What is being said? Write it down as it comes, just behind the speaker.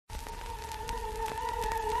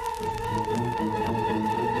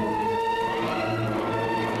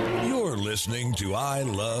You're listening to I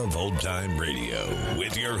Love Old Time Radio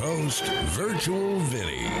with your host, Virtual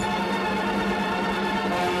Vinny.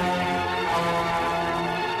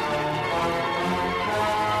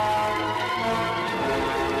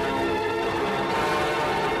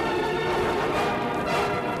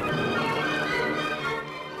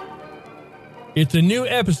 It's a new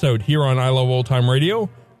episode here on I Love Old Time Radio.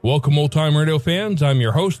 Welcome, Old Time Radio fans. I'm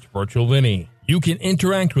your host, Virtual Vinny. You can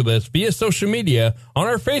interact with us via social media on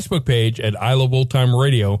our Facebook page at I Love Old Time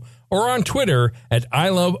Radio or on Twitter at I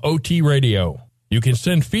Love OT Radio. You can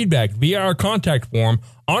send feedback via our contact form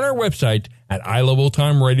on our website at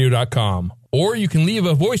iloveoldtimeradio.com, or you can leave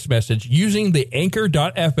a voice message using the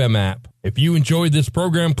Anchor.fm app. If you enjoyed this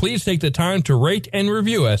program, please take the time to rate and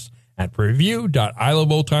review us at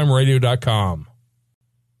review.iloveoldtimeradio.com.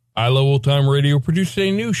 I Love Old Time Radio produces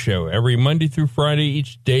a new show every Monday through Friday,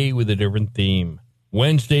 each day with a different theme.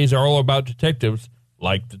 Wednesdays are all about detectives,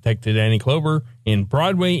 like Detective Danny Clover in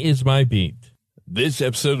Broadway Is My Beat. This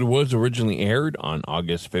episode was originally aired on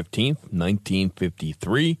August 15th,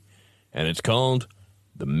 1953, and it's called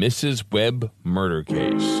The Mrs. Webb Murder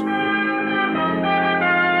Case.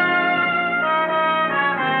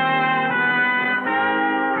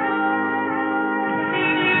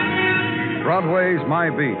 Broadway's My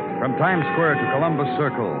Beat. From Times Square to Columbus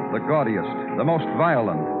Circle, the gaudiest, the most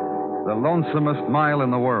violent, the lonesomest mile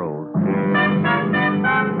in the world.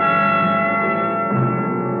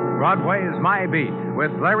 Broadway's My Beat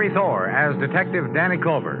with Larry Thor as Detective Danny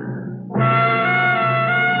Clover.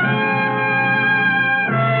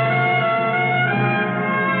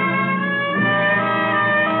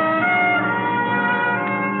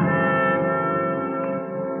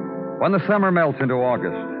 When the summer melts into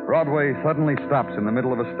August, Broadway suddenly stops in the middle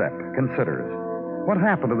of a step, considers. What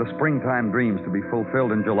happened to the springtime dreams to be fulfilled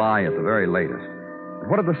in July at the very latest?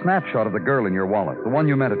 What of the snapshot of the girl in your wallet, the one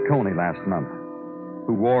you met at Coney last month,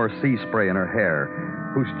 who wore sea spray in her hair,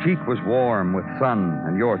 whose cheek was warm with sun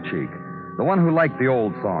and your cheek, the one who liked the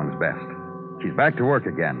old songs best? She's back to work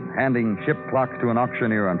again, handing ship clocks to an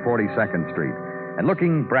auctioneer on 42nd Street, and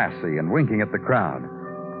looking brassy and winking at the crowd.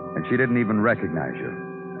 And she didn't even recognize you.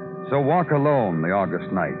 So walk alone the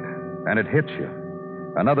August night, and it hits you.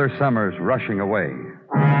 Another summer's rushing away.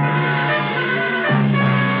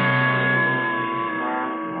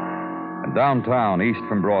 And downtown, east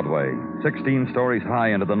from Broadway, 16 stories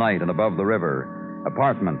high into the night and above the river,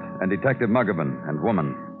 apartment and Detective Muggavan and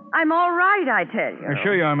woman. I'm all right, I tell you.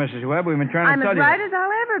 Sure you are, Mrs. Webb. We've been trying I'm to tell as you. right as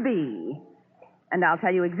I'll ever be. And I'll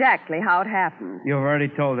tell you exactly how it happened. You've already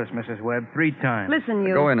told us, Mrs. Webb, 3 times. Listen,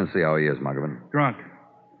 you... Go in and see how he is, Muggavan. Drunk.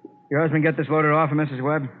 Your husband get this loaded off, Mrs.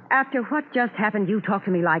 Webb? After what just happened, you talk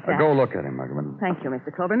to me like that. Go look at him, Muggavan. Thank you,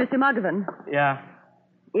 Mr. Clover. Mr. Muggavan, Yeah.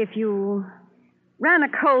 if you ran a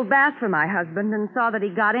cold bath for my husband and saw that he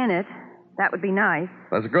got in it, that would be nice.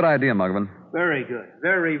 That's a good idea, Muggavan. Very good.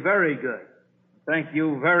 Very, very good. Thank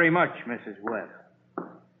you very much, Mrs. Webb.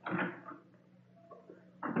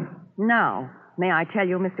 Now, may I tell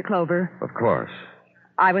you, Mr. Clover? Of course.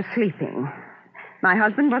 I was sleeping. My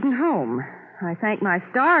husband wasn't home. I thank my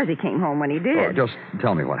stars he came home when he did. Oh, just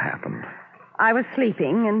tell me what happened. I was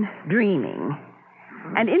sleeping and dreaming.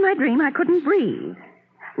 And in my dream, I couldn't breathe.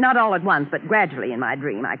 Not all at once, but gradually in my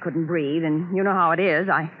dream, I couldn't breathe. And you know how it is.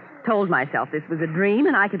 I told myself this was a dream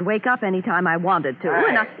and I could wake up any time I wanted to.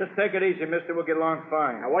 Hey, and just take it easy, mister. We'll get along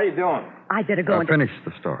fine. Now, what are you doing? I'd better go Finish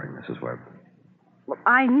the story, Mrs. Webb.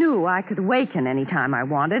 I knew I could waken any time I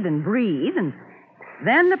wanted and breathe. And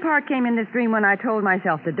then the part came in this dream when I told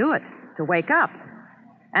myself to do it, to wake up.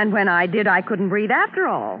 And when I did, I couldn't breathe after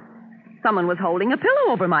all. Someone was holding a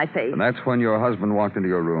pillow over my face. And that's when your husband walked into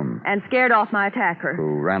your room. And scared off my attacker.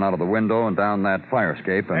 Who ran out of the window and down that fire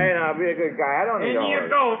escape and... Hey, now, be a good guy. I don't need all this. In you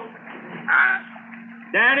go.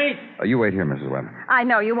 Danny? You wait here, Mrs. Webb. I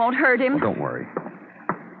know you won't hurt him. Oh, don't worry.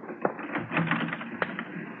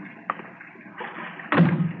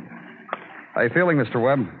 How you feeling, Mr.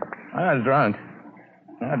 Webb? I'm not drunk.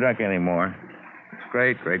 I'm not drunk anymore. It's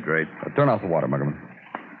great. Turn off the water, Muggavan.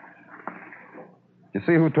 You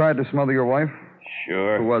see who tried to smother your wife?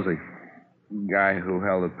 Sure. Who was he? Guy who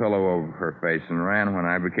held a pillow over her face and ran when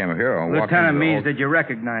I became a hero. And walked Lieutenant into the Means, whole- did you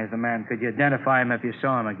recognize the man? Could you identify him if you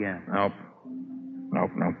saw him again? Nope.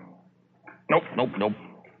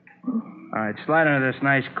 All right, slide into this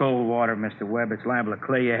nice cold water, Mr. Webb. It's liable to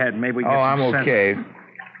clear your head. Maybe we can Oh, get I'm some sense. okay.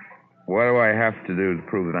 What do I have to do to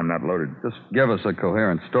prove that I'm not loaded? Just give us a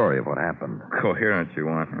coherent story of what happened. Coherent, you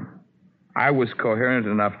want, huh? I was coherent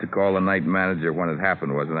enough to call the night manager when it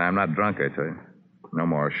happened, wasn't I? I'm not drunk, I tell you. No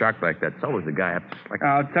more. A shock like that. So was the guy.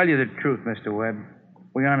 I'll tell you the truth, Mr. Webb.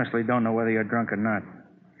 We honestly don't know whether you're drunk or not.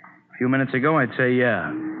 A few minutes ago, I'd say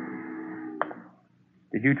yeah.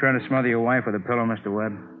 Did you try to smother your wife with a pillow, Mr.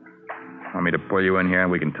 Webb? Want me to pull you in here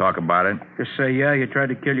and we can talk about it? Just say yeah, you tried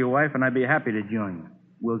to kill your wife, and I'd be happy to join you.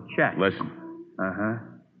 We'll chat. Listen. Uh-huh.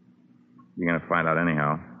 You're going to find out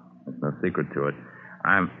anyhow. There's no secret to it.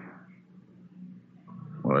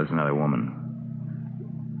 Well, there's another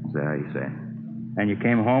woman. Is that how you say it? And you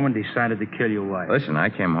came home and decided to kill your wife. Listen, I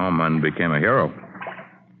came home and became a hero.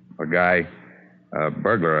 A guy, a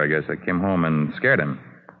burglar, I guess. I came home and scared him.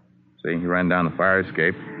 See, he ran down the fire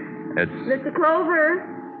escape. It's... Mr. Clover,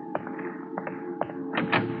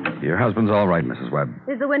 Your husband's all right, Mrs. Webb.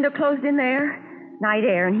 is the window closed in there? Night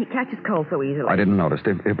air, and he catches cold so easily. I didn't notice.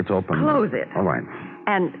 If it's open... Close it. All right.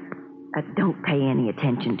 And don't pay any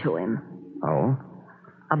attention to him. Oh?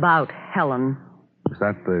 About Helen. Is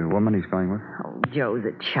that the woman he's going with? Oh, Joe's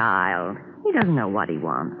a child. He doesn't know what he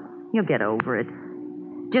wants. He'll get over it.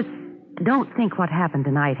 Just don't think what happened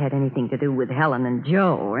tonight had anything to do with Helen and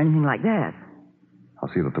Joe or anything like that. I'll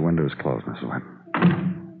see that the window is closed, Mrs. Webb.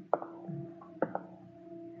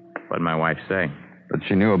 What'd my wife say? That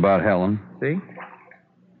she knew about Helen. See?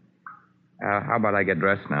 How about I get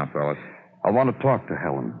dressed now, fellas? I want to talk to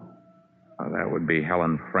Helen. Oh, that would be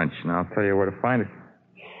Helen French, and I'll tell you where to find her.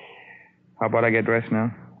 How about I get dressed now?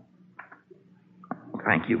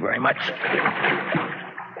 Thank you very much.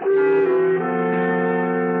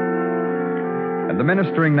 And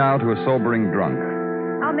administering now to a sobering drunk.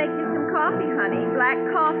 I'll make you some coffee, honey. Black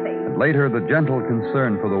coffee. And later, the gentle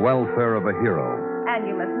concern for the welfare of a hero. And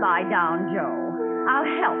you must lie down, Joe. I'll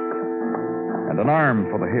help. And an arm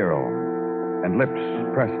for the hero. And lips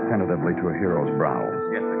pressed tentatively to a hero's brow.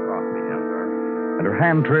 Get the coffee, young girl. And her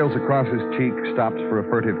hand trails across his cheek, stops for a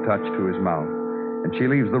furtive touch to his mouth. And she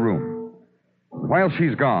leaves the room. While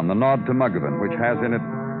she's gone, the nod to Muggavan, which has in it,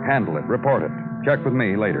 handle it, report it, check with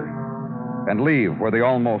me later. And leave where the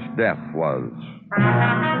almost death was.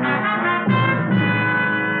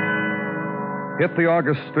 Hit the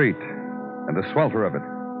August street, and the swelter of it.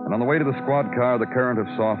 And on the way to the squad car, the current of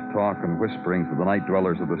soft talk and whisperings of the night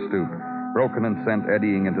dwellers of the stoop, broken and sent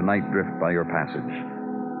eddying into night drift by your passage.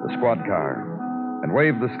 The squad car, and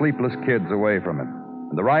wave the sleepless kids away from it.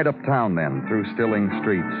 And the ride uptown, then, through stilling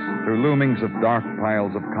streets, through loomings of dark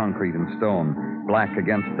piles of concrete and stone, black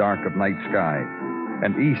against dark of night sky.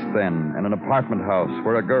 And east, then, and an apartment house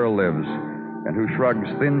where a girl lives, and who shrugs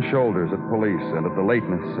thin shoulders at police and at the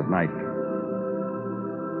lateness of night.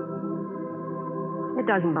 It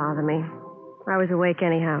doesn't bother me. I was awake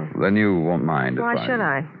anyhow. Then you won't mind if Why should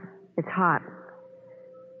I? It's hot.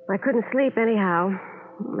 I couldn't sleep anyhow.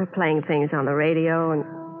 They're playing things on the radio, and...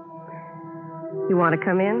 You want to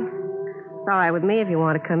come in? It's all right with me if you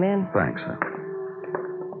want to come in. Thanks, sir.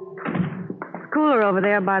 It's cooler over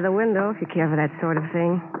there by the window, if you care for that sort of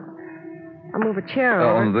thing. I'll move a chair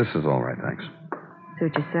over. Oh, this is all right, thanks.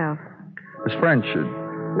 Suit yourself. Miss French,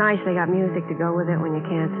 Nice they got music to go with it when you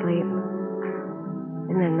can't sleep.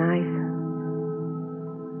 Isn't that nice?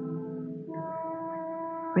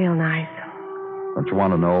 Real nice. don't you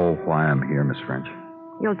want to know why I'm here, Miss French?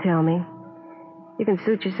 You'll tell me. You can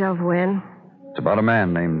suit yourself when. It's about a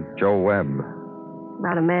man named Joe Webb.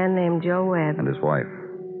 About a man named Joe Webb. And his wife.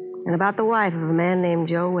 And about the wife of a man named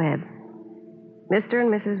Joe Webb. Mr.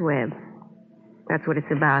 and Mrs. Webb. That's what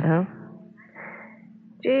it's about, huh?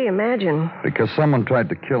 Gee, imagine. Because someone tried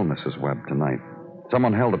to kill Mrs. Webb tonight.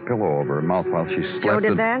 Someone held a pillow over her mouth while she slept. Joe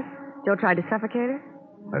did that? Joe tried to suffocate her?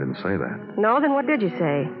 I didn't say that. No, then what did you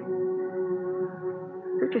say?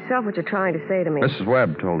 Suit yourself what you're trying to say to me. Mrs.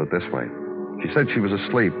 Webb told it this way. She said she was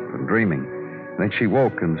asleep and dreaming. And then she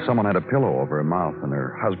woke and someone had a pillow over her mouth and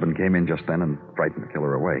her husband came in just then and frightened to kill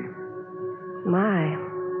her away. My.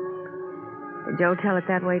 Did Joe tell it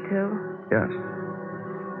that way, too? Yes.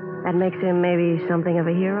 That makes him maybe something of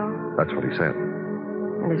a hero? That's what he said.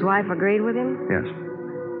 And his wife agreed with him? Yes.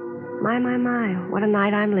 My. What a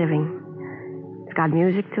night I'm living. It's got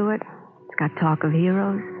music to it. It's got talk of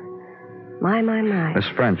heroes. My. Miss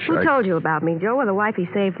French, Who told you about me, Joe, or the wife he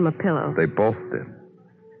saved from a pillow? They both did.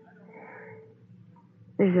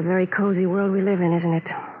 This is a very cozy world we live in, isn't it?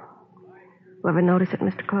 You ever notice it,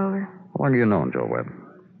 Mr. Clover? How long have you known Joe Webb?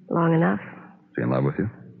 Long enough. Is he in love with you?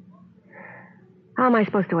 How am I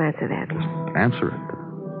supposed to answer that? Just answer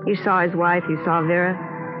it. You saw his wife, you saw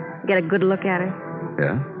Vera. Get a good look at her?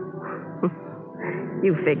 Yeah?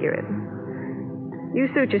 You figure it. You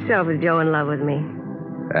suit yourself as Joe in love with me.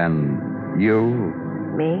 And you?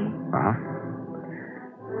 Me? Uh-huh.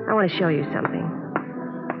 I want to show you something.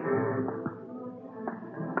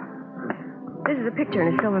 This is a picture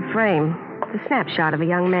in a silver frame. It's a snapshot of a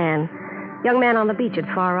young man. Young man on the beach at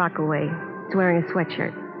Far Rockaway. He's wearing a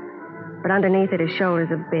sweatshirt. But underneath it, his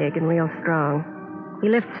shoulders are big and real strong. He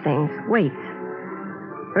lifts things, weights.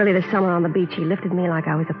 Early this summer on the beach, he lifted me like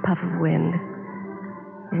I was a puff of wind.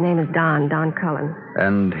 His name is Don Cullen.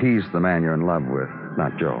 And he's the man you're in love with,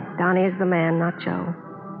 not Joe. Donnie is the man, not Joe.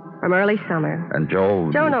 From early summer. And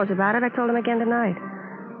Joe... Joe knows about it. I told him again tonight.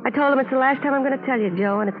 I told him it's the last time I'm going to tell you,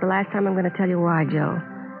 Joe, and it's the last time I'm going to tell you why, Joe.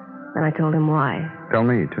 Then I told him why. Tell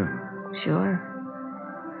me, too. Sure.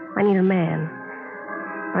 I need a man.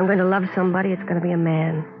 If I'm going to love somebody, it's going to be a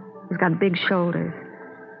man who's got big shoulders.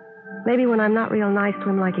 Maybe when I'm not real nice to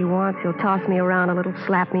him like he wants, he'll toss me around a little,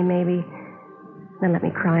 slap me maybe, then let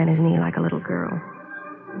me cry on his knee like a little girl.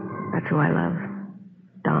 That's who I love.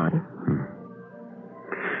 Don.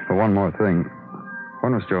 Well, one more thing.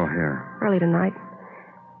 When was Joe here? Early tonight.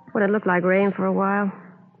 When it looked like rain for a while,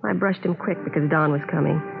 I brushed him quick because Don was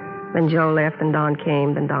coming. Then Joe left, then Don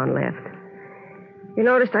came, then Don left. You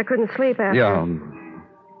noticed I couldn't sleep after... Yeah.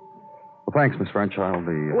 Well, thanks, Miss French. I'll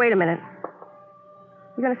be... Wait a minute.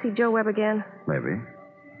 You going to see Joe Webb again? Maybe.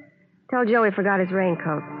 Tell Joe he forgot his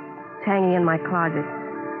raincoat. It's hanging in my closet.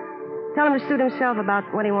 Tell him to suit himself about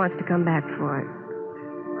when he wants to come back for it.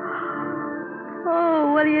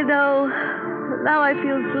 Oh, what do you know? Now I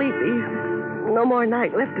feel sleepy. No more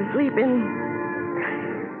night left to sleep in.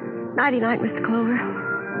 Nighty-night, Mr. Clover.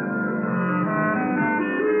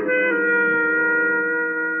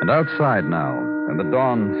 And outside now, and the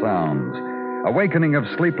dawn sounds. Awakening of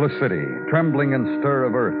sleepless city, trembling and stir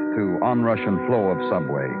of earth to onrush and flow of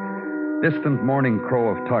subway. Distant morning crow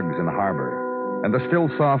of tugs in the harbor. And the still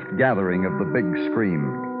soft gathering of the big scream.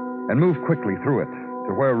 And move quickly through it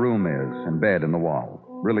to where room is and bed in the wall.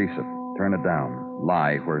 Release it, turn it down,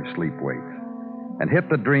 lie where sleep waits. And hit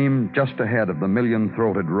the dream just ahead of the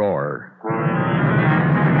million-throated roar.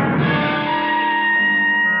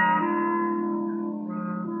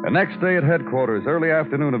 The next day at headquarters, early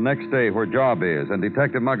afternoon of next day, where Job is, and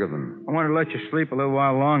Detective Muggavan. I wanted to let you sleep a little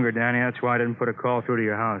while longer, Danny. That's why I didn't put a call through to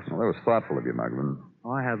your house. Well, that was thoughtful of you, Muggavan.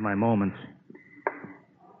 Oh, I have my moments.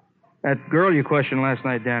 That girl you questioned last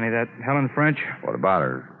night, Danny, that Helen French. What about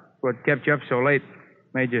her? What kept you up so late?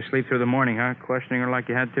 Made you sleep through the morning, huh? Questioning her like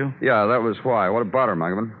you had to? Yeah, that was why. What about her,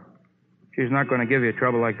 Muggavan? She's not going to give you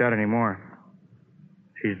trouble like that anymore.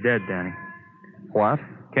 She's dead, Danny. What?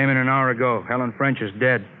 Came in an hour ago. Helen French is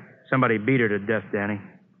dead. Somebody beat her to death, Danny.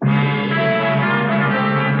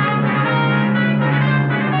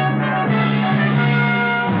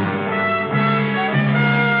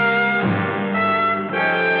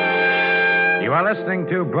 You are listening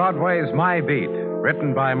to Broadway's My Beat,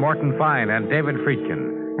 written by Morton Fine and David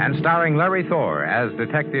Friedkin, and starring Larry Thor as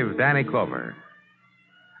Detective Danny Clover.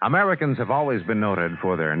 Americans have always been noted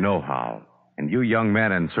for their know-how, and you young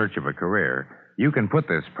men in search of a career, you can put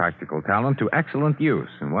this practical talent to excellent use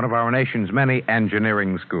in one of our nation's many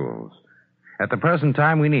engineering schools. At the present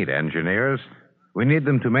time, we need engineers. We need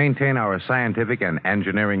them to maintain our scientific and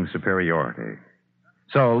engineering superiority.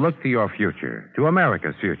 So look to your future, to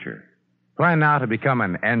America's future. Plan now to become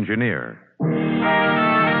an engineer.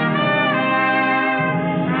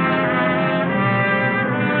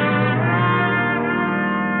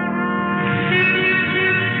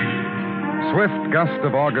 Swift gust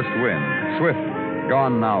of August wind. Swift,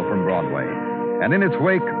 gone now from Broadway. And in its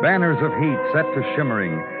wake, banners of heat set to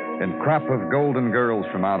shimmering, and crop of golden girls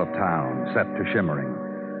from out of town set to shimmering.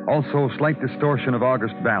 Also, slight distortion of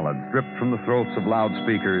August ballads dripped from the throats of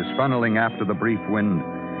loudspeakers, funneling after the brief wind.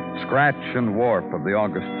 Scratch and warp of the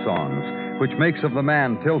August songs, which makes of the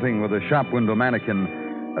man tilting with a shop window mannequin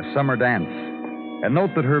a summer dance. And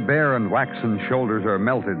note that her bare and waxen shoulders are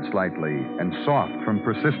melted slightly and soft from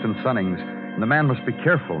persistent sunnings. And the man must be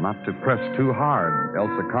careful not to press too hard,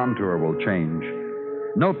 else the contour will change.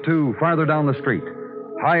 Note, too, farther down the street,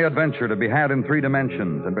 high adventure to be had in 3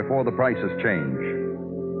 dimensions and before the prices change.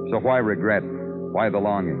 So why regret? Why the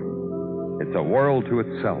longing? It's a world to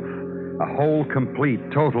itself, a whole, complete,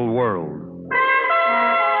 total world.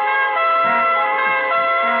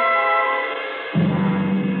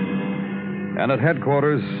 And at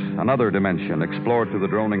headquarters, another dimension explored through the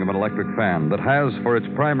droning of an electric fan that has for its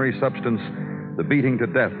primary substance the beating to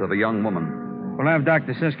death of a young woman. We'll have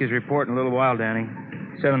Dr. Sinsky's report in a little while, Danny.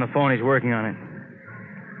 Said on the phone he's working on it.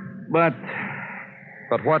 But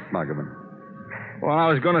what, Muggavan? Well, I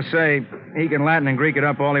was going to say, he can Latin and Greek it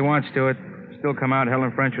up all he wants to it. Still come out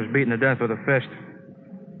Helen French was beaten to death with a fist.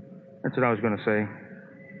 That's what I was going to say.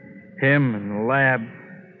 Him and the lab.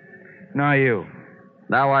 Now you.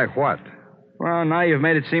 Now I what? Well, now you've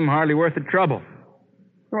made it seem hardly worth the trouble.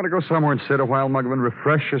 You want to go somewhere and sit a while, Muggavan,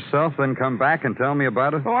 refresh yourself, then come back and tell me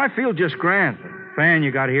about it? Oh, I feel just grand. Fan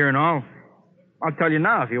you got here and all. I'll tell you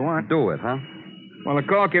now if you want. Do it, huh? Well, the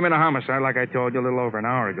call came in a homicide, like I told you, a little over an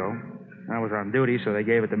hour ago. I was on duty, so they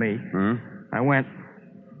gave it to me. Hmm? I went.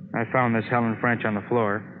 I found this Helen French on the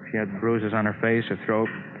floor. She had bruises on her face, her throat,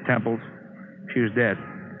 temples. She was dead.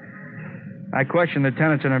 I questioned the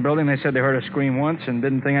tenants in her building. They said they heard her scream once and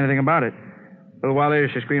didn't think anything about it. A little while later,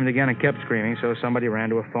 she screamed again and kept screaming, so somebody ran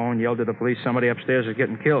to a phone, yelled to the police somebody upstairs is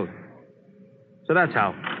getting killed. So that's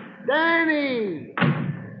how. Danny!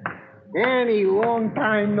 Danny, long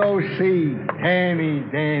time no see.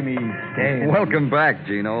 Danny. Welcome back,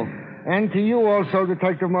 Gino. And to you also,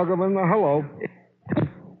 Detective Muggerman. Hello.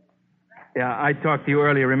 Yeah, I talked to you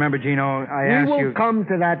earlier. Remember, Gino, I asked you... We will come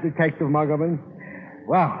to that, Detective Muggerman.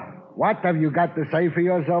 Well, what have you got to say for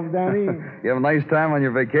yourself, Danny? You have a nice time on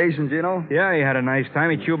your vacation, Gino? Yeah, he had a nice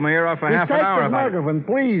time. He chewed my ear off for half an hour about it. Detective Muggerman,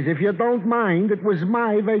 please, if you don't mind, it was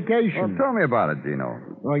my vacation. Well, tell me about it, Gino.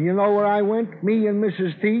 Well, you know where I went? Me and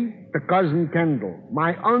Mrs. T? To Cousin Kendall,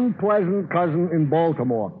 my unpleasant cousin in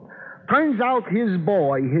Baltimore. Turns out his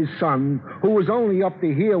boy, his son, who was only up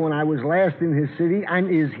to here when I was last in his city and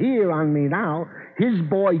is here on me now, his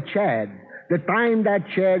boy Chad, the time that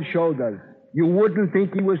Chad showed us, you wouldn't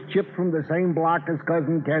think he was chipped from the same block as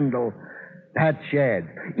Cousin Kendall. That Chad.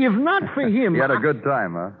 If not for him... He had a good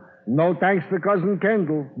time, huh? No thanks to Cousin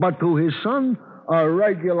Kendall, but to his son, a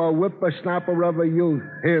regular whippersnapper of a youth,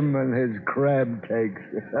 him and his crab cakes.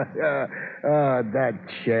 That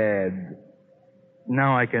Chad.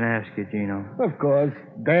 Now I can ask you, Gino. Of course.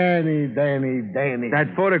 Danny.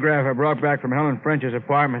 That photograph I brought back from Helen French's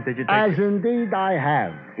apartment, did you take As indeed I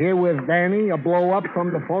have. Here with Danny, a blow-up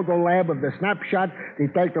from the photo lab of the snapshot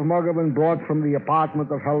Detective Muggerman brought from the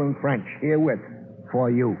apartment of Helen French. Herewith. For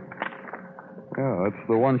you. Yeah, that's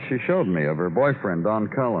the one she showed me of her boyfriend, Don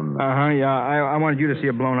Cullen. Yeah. I wanted you to see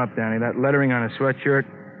it blown up, Danny. That lettering on his sweatshirt,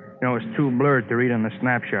 it's too blurred to read on the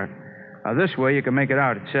snapshot. This way you can make it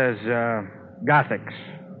out. It says, Gothics.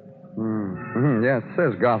 Mm-hmm. Yeah, it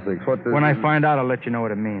says Gothics. What does... When I find out, I'll let you know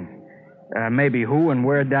what it means. Maybe who and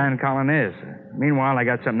where Dan Cullen is. Meanwhile, I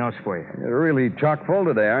got something else for you. You're really chock full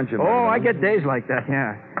today, aren't you? Oh, I get days like that,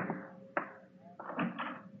 yeah.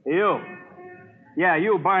 You. Yeah,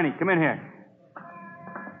 you, Barney. Come in here.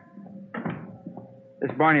 This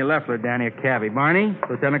is Barney Leffler, Danny, a cabbie. Barney,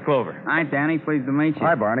 Lieutenant Clover. Hi, Danny. Pleased to meet you.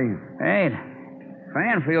 Hi, Barney. Hey,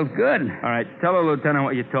 fan feels good. All right, tell the lieutenant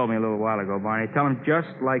what you told me a little while ago, Barney. Tell him just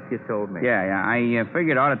like you told me. Yeah. I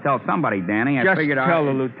figured I ought to tell somebody, Danny. Just tell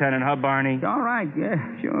the lieutenant, huh, Barney? All right, yeah,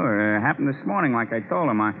 sure. Happened this morning, like I told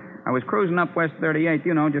him. I was cruising up West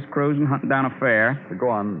 38th, just cruising, hunting down a fare. Go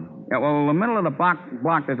on. Yeah, well, in the middle of the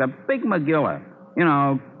block, there's a big McGilla.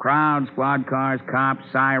 Crowds, squad cars, cops,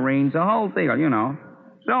 sirens, the whole deal,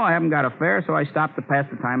 So I haven't got a fare, so I stopped to pass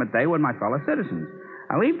the time of day with my fellow citizens.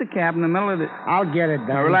 I leave the cab in the middle of the... I'll get it,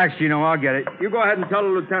 Danny. Now, relax, Gino. I'll get it. You go ahead and tell the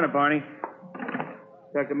lieutenant, Barney.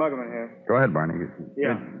 Dr. Muggerman here. Go ahead, Barney.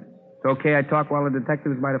 Yeah. It's okay I talk while the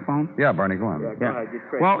detective is by the phone? Yeah, Barney, go on. Go ahead. Get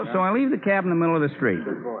straight. Well, so I leave the cab in the middle of the street.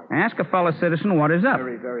 I ask a fellow citizen what is up.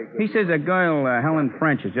 Very, very good. He says a girl, Helen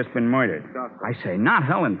French, has just been murdered. I say, not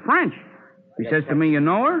Helen French. He says to me, you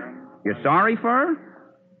know her? You're sorry for her?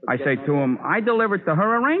 I say to him, I delivered to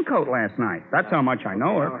her a raincoat last night. That's how much I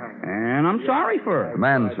know her. And I'm sorry for her. The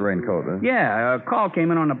man's raincoat, huh? Yeah, a call came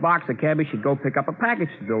in on the box. The cabbie should go pick up a package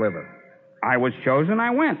to deliver. I was chosen. I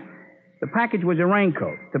went. The package was a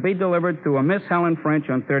raincoat to be delivered to a Miss Helen French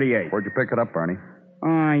on 38. Where'd you pick it up, Barney?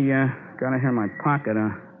 I got it here in my pocket,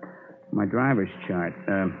 my driver's chart.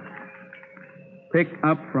 Pick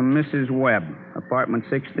up from Mrs. Webb, apartment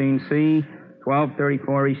 16C,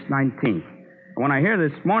 1234 East 19th. When I hear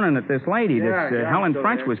this morning that this lady, Helen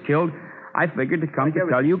French, was killed, I figured to come to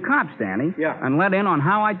tell you cops, Danny, and let in on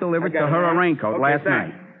how I delivered to her a raincoat last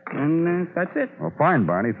night. And that's it. Well, fine,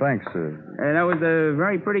 Barney. Thanks. That was a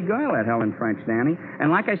very pretty girl, that Helen French, Danny.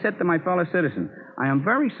 And like I said to my fellow citizen, I am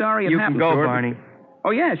very sorry it happened to her. You can go, Barney.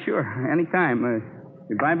 Oh, yeah, sure. Anytime.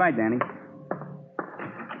 Bye-bye, Danny.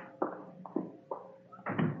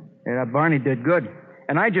 Yeah, that Barney did good.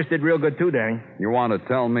 And I just did real good, too, Danny. You want to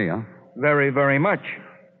tell me, huh? Very, very much.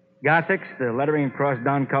 Gothics, the lettering across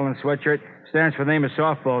Don Cullen's sweatshirt, stands for the name of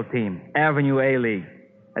softball team, Avenue A-League.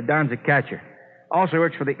 Don's a catcher. Also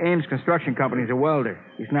works for the Ames Construction Company as a welder.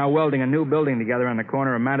 He's now welding a new building together on the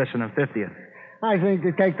corner of Madison and 50th. I think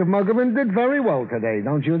Detective Muggerman did very well today,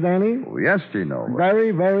 don't you, Danny? Oh, yes, Gino.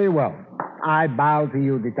 Very, very well. I bow to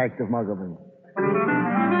you, Detective Muggerman.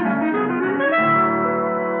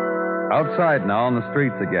 Outside now on the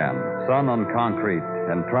streets again, sun on concrete,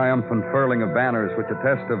 and triumphant furling of banners which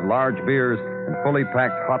attest of large beers and fully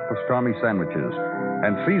packed hot pastrami sandwiches,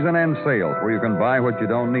 and season-end sales where you can buy what you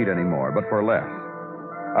don't need anymore, but for less.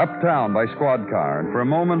 uptown by squad car, and for a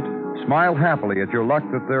moment, smile happily at your luck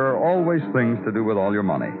that there are always things to do with all your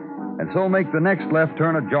money. And so make the next left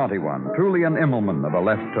turn a jaunty one, truly an Immelman of a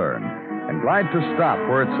left turn. And glide to stop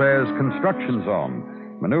where it says construction zone.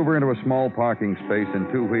 Maneuver into a small parking space in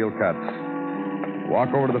two-wheel cuts.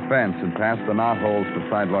 Walk over to the fence and pass the knotholes to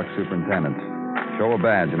sidewalk superintendent. Show a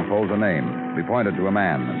badge and pose a name. Be pointed to a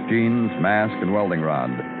man. Jeans, mask, and welding rod.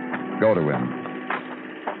 Go to him.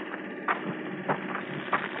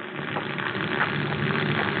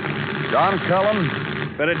 John Cullen?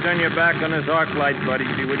 Better turn your back on this arc light, buddy.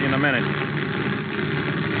 Be with you in a minute.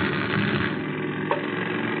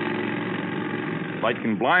 Light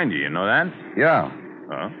can blind you, you know that? Yeah.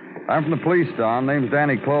 Oh? I'm from the police, Don. Name's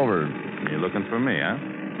Danny Clover. You're looking for me, huh?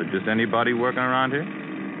 But just anybody working around here?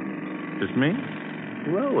 Just me?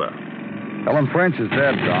 Well. Helen French is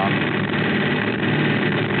dead, Don.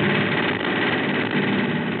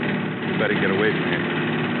 You better get away from here.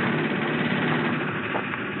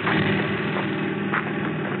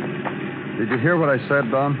 Did you hear what I said,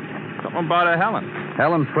 Don? Something about a Helen.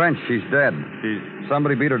 Helen French, she's dead. She's...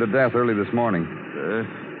 Somebody beat her to death early this morning.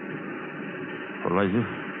 What'll I do?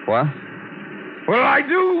 What? What'll I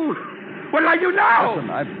do? What'll I do now? Listen,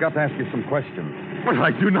 I've got to ask you some questions. What'll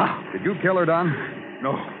I do now? Did you kill her, Don?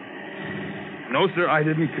 No. No, sir, I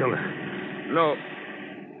didn't kill her. No.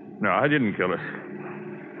 No, I didn't kill her.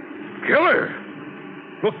 Kill her?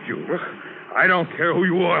 Look, you. I don't care who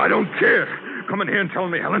you are. I don't care. Come in here and tell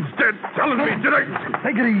me Helen's dead. Telling me, did I...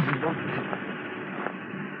 Take it easy.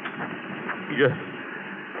 Yeah.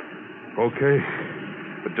 Okay.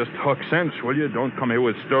 But just talk sense, will you? Don't come here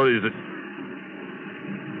with stories that...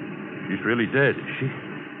 She's really dead, is she?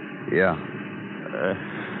 Yeah.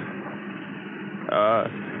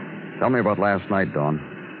 Tell me about last night, Don.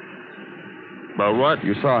 About what?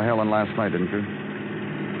 You saw Helen last night, didn't you?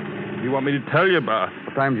 You want me to tell you about?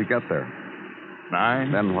 What time did you get there?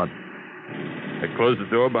 9. Then what? I closed the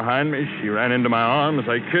door behind me. She ran into my arms.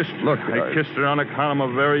 I kissed her. Look, I kissed her on account I'm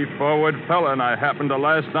a very forward fella, and I happened to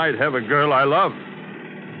last night have a girl I love.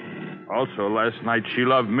 Also, last night she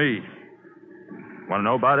loved me. Want to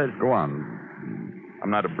know about it? Go on. I'm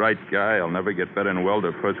not a bright guy. I'll never get better in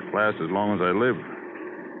welder first class as long as I live.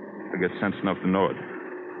 I get sense enough to know it.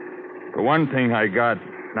 The one thing I got,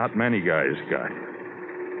 not many guys got.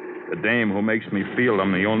 A dame who makes me feel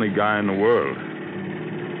I'm the only guy in the world.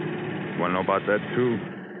 Want to know about that, too?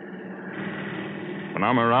 When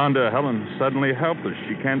I'm around her, Helen's suddenly helpless.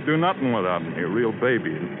 She can't do nothing without me, a real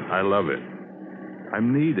baby. And I love it.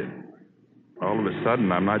 I'm needed. All of a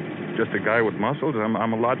sudden, I'm not just a guy with muscles. I'm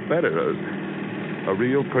a lot better. A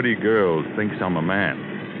real pretty girl thinks I'm a man.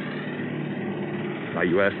 Now,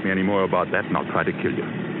 you ask me any more about that, and I'll try to kill you.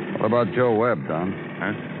 What about Joe Webb, Don?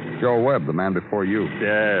 Huh? Joe Webb, the man before you.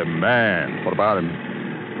 Yeah, man. What about him?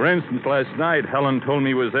 For instance, last night, Helen told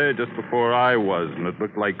me he was there just before I was, and it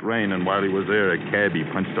looked like rain, and while he was there, a cabbie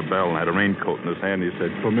punched a bell and had a raincoat in his hand. He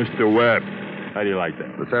said, "For Mr. Webb." How do you like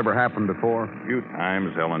that? This ever happened before? A few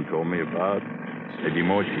times Helen told me about. Maybe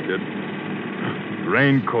more she did.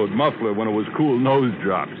 Raincoat, muffler when it was cool, nose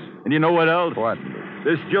drops. And you know what else? What?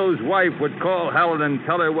 This Joe's wife would call Helen and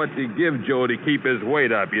tell her what to give Joe to keep his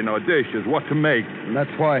weight up. You know, dishes, what to make. And that's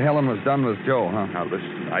why Helen was done with Joe, huh? Now,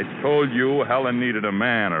 listen, I told you Helen needed a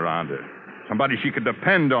man around her. Somebody she could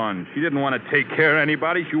depend on. She didn't want to take care of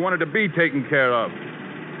anybody. She wanted to be taken care of.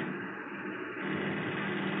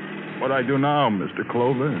 What I do now, Mr.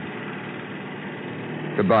 Clover?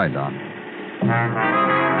 Goodbye, Don.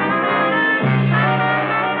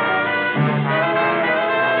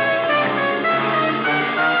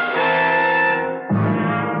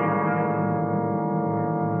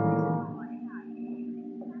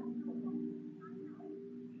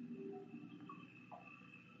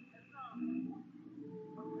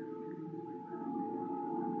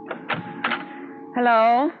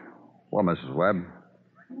 Hello? Well, Mrs. Webb.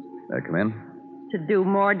 May I come in? To do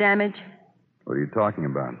more damage? What are you talking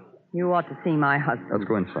about? You ought to see my husband. Let's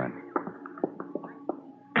go inside.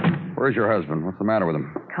 Where's your husband? What's the matter with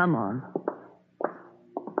him? Come on.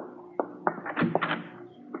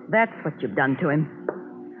 That's what you've done to him.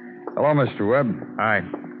 Hello, Mr. Webb. Hi.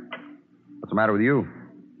 What's the matter with you?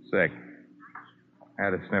 Sick. I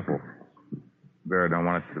had a sniffle. Vera don't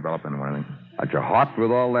want it to develop into anything. Aren't you hot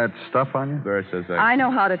with all that stuff on you? Vera says I know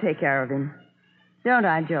how to take care of him. Don't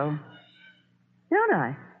I, Joe? Don't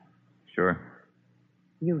I? Sure.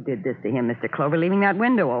 You did this to him, Mr. Clover, leaving that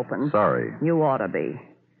window open. Sorry. You ought to be.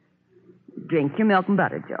 Drink your milk and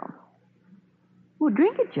butter, Joe. Well,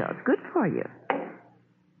 drink it, Joe. It's good for you.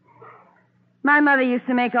 My mother used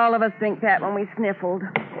to make all of us drink that when we sniffled.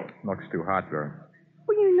 Milk's too hot, Vera.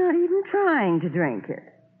 Well, you're not even trying to drink it.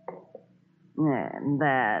 And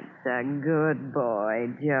that's a good boy,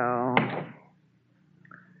 Joe.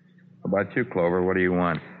 How about you, Clover? What do you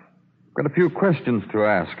want? Got a few questions to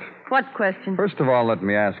ask. What question? First of all, let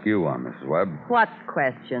me ask you one, Mrs. Webb. What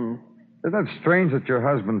question? Isn't it strange that your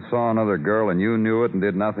husband saw another girl and you knew it and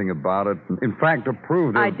did nothing about it? In fact,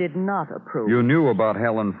 approved it. I did not approve. You knew about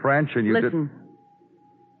Helen French and you Listen,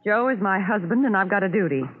 Joe is my husband, and I've got a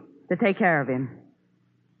duty to take care of him.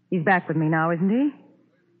 He's back with me now, isn't he?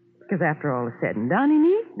 Because after all is said and done, he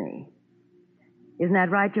needs me. Isn't that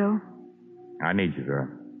right, Joe? I need you, Vera.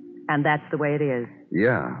 And that's the way it is.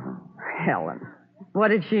 Yeah. Helen. What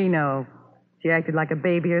did she know? She acted like a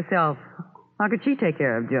baby herself. How could she take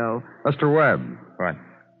care of Joe? Mr. Webb. What?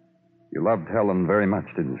 You loved Helen very much,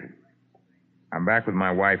 didn't you? I'm back with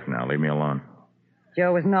my wife now. Leave me alone.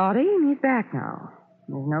 Joe was naughty, and he's back now.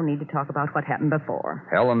 There's no need to talk about what happened before.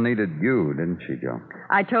 Helen needed you, didn't she, Joe?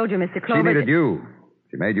 I told you, Mr. Clover... She needed you.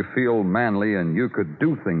 She made you feel manly, and you could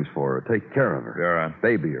do things for her, take care of her. Vera.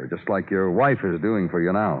 Baby her, just like your wife is doing for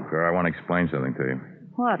you now. Vera, I want to explain something to you.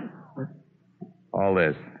 What? All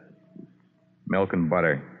this. Milk and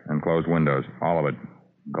butter and closed windows. All of it.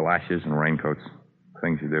 Galoshes and raincoats.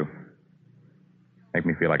 Things you do. Make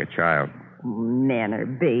me feel like a child. Men are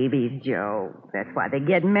babies, Joe. That's why they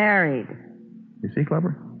get married. You see,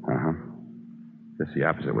 Clever? Uh-huh. Just the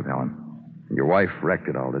opposite with Helen. Your wife wrecked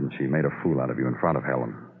it all, didn't she? Made a fool out of you in front of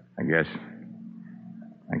Helen. I guess.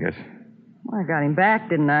 Well, I got him back,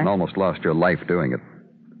 didn't I? And almost lost your life doing it.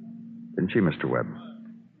 Didn't she, Mr. Webb?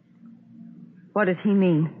 What does he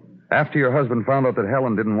mean? After your husband found out that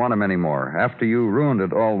Helen didn't want him anymore, after you ruined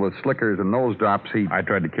it all with slickers and nose drops, I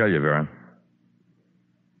tried to kill you, Vera.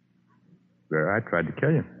 Vera, I tried to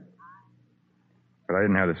kill you. But I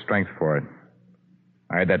didn't have the strength for it.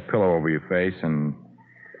 I had that pillow over your face, and...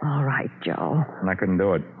 All right, Joe. And I couldn't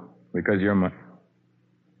do it. Because you're my...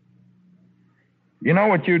 You know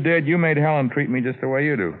what you did? You made Helen treat me just the way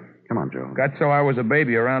you do. Come on, Joe. Got so I was a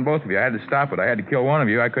baby around both of you. I had to stop it. I had to kill one of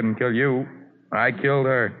you. I couldn't kill you. I killed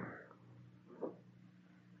her.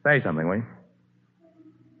 Say something, will you?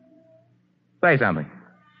 Say something.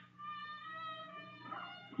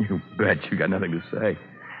 You bet you got nothing to say.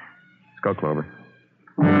 Let's go, Clover.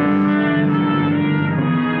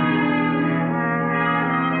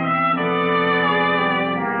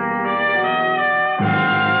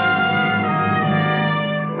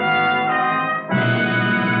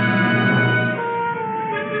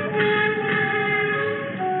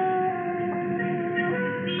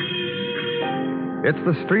 It's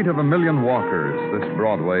the street of a million walkers, this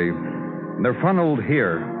Broadway. And they're funneled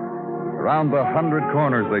here. Around the 100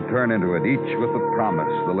 corners they turn into it, each with the promise,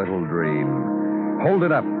 the little dream. Hold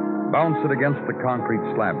it up, bounce it against the concrete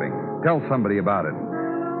slabbing, tell somebody about it,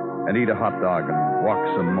 and eat a hot dog and walk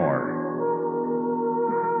some more.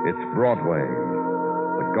 It's Broadway,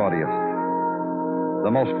 the gaudiest,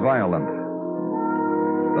 the most violent,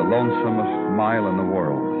 the lonesomest mile in the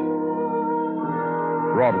world.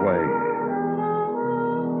 Broadway.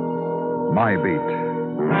 My beat.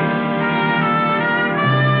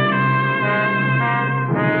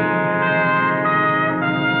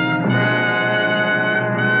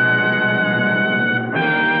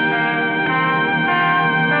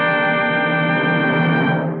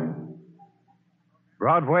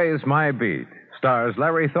 Broadway's My Beat stars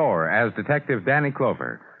Larry Thor as Detective Danny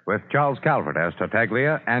Clover, with Charles Calvert as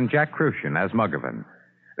Tartaglia and Jack Crucian as Muggavan.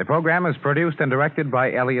 The program is produced and directed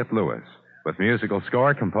by Elliott Lewis, with musical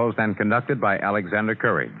score composed and conducted by Alexander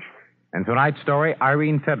Courage. In tonight's story,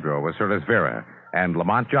 Irene Tedrow was heard as Vera and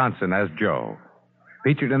Lamont Johnson as Joe.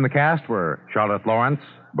 Featured in the cast were Charlotte Lawrence,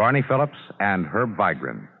 Barney Phillips, and Herb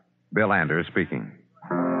Vigran. Bill Anders speaking.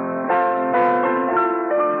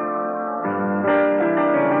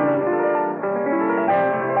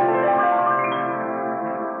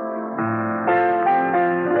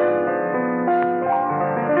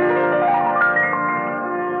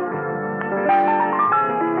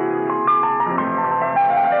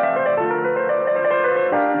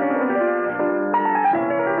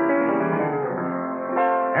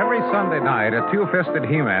 Sunday night, a two-fisted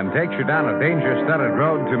He-Man takes you down a danger-studded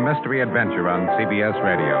road to mystery adventure on CBS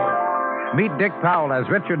Radio. Meet Dick Powell as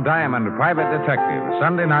Richard Diamond, private detective,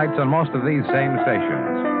 Sunday nights on most of these same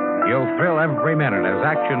stations. You'll thrill every minute as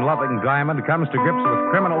action-loving Diamond comes to grips with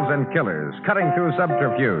criminals and killers, cutting through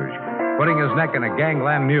subterfuge, putting his neck in a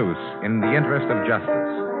gangland noose in the interest of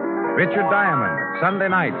justice. Richard Diamond, Sunday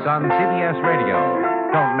nights on CBS Radio.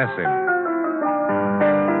 Don't miss him.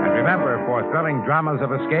 Remember, for thrilling dramas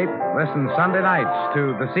of escape, listen Sunday nights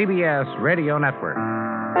to the CBS Radio Network.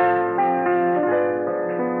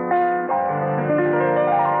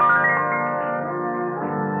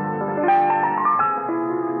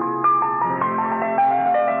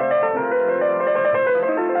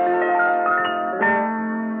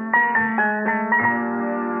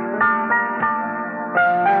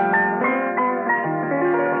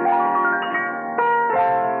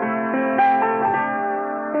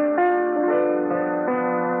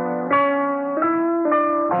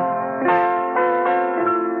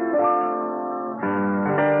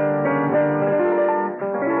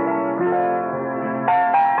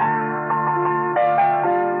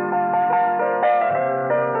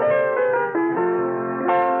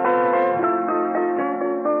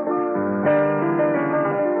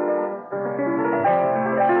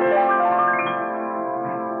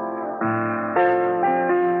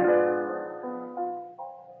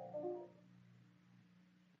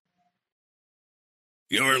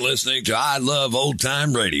 You're listening to I Love Old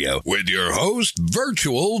Time Radio with your host,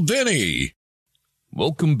 Virtual Vinny.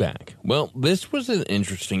 Welcome back. Well, this was an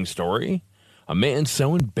interesting story. A man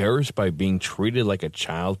so embarrassed by being treated like a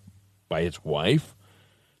child by his wife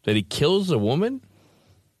that he kills a woman.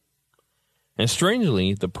 And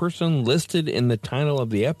strangely, the person listed in the title of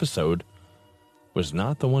the episode was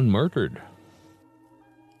not the one murdered.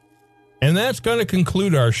 And that's going to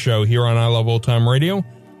conclude our show here on I Love Old Time Radio.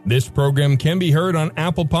 This program can be heard on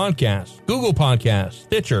Apple Podcasts, Google Podcasts,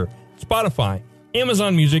 Stitcher, Spotify,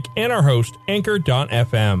 Amazon Music, and our host,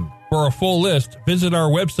 Anchor.fm. For a full list, visit our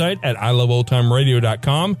website at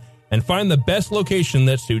iloveoldtimeradio.com and find the best location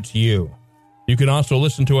that suits you. You can also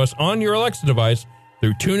listen to us on your Alexa device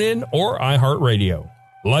through TuneIn or iHeartRadio.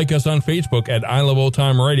 Like us on Facebook at I Love Old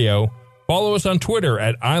Time Radio. Follow us on Twitter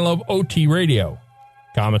at I Love OT Radio.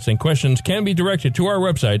 Comments and questions can be directed to our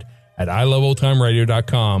website at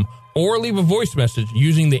iloveoldtimeradio.com or leave a voice message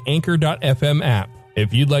using the Anchor.fm app.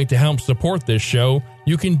 If you'd like to help support this show,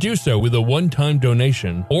 you can do so with a one-time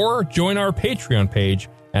donation or join our Patreon page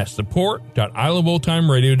at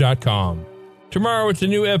support.iloveoldtimeradio.com. Tomorrow it's a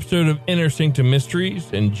new episode of Inner Sanctum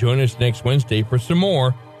Mysteries, and join us next Wednesday for some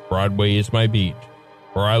more Broadway is My Beat.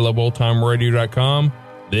 For iloveoldtimeradio.com,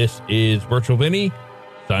 this is Virtual Vinny,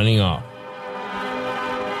 signing off.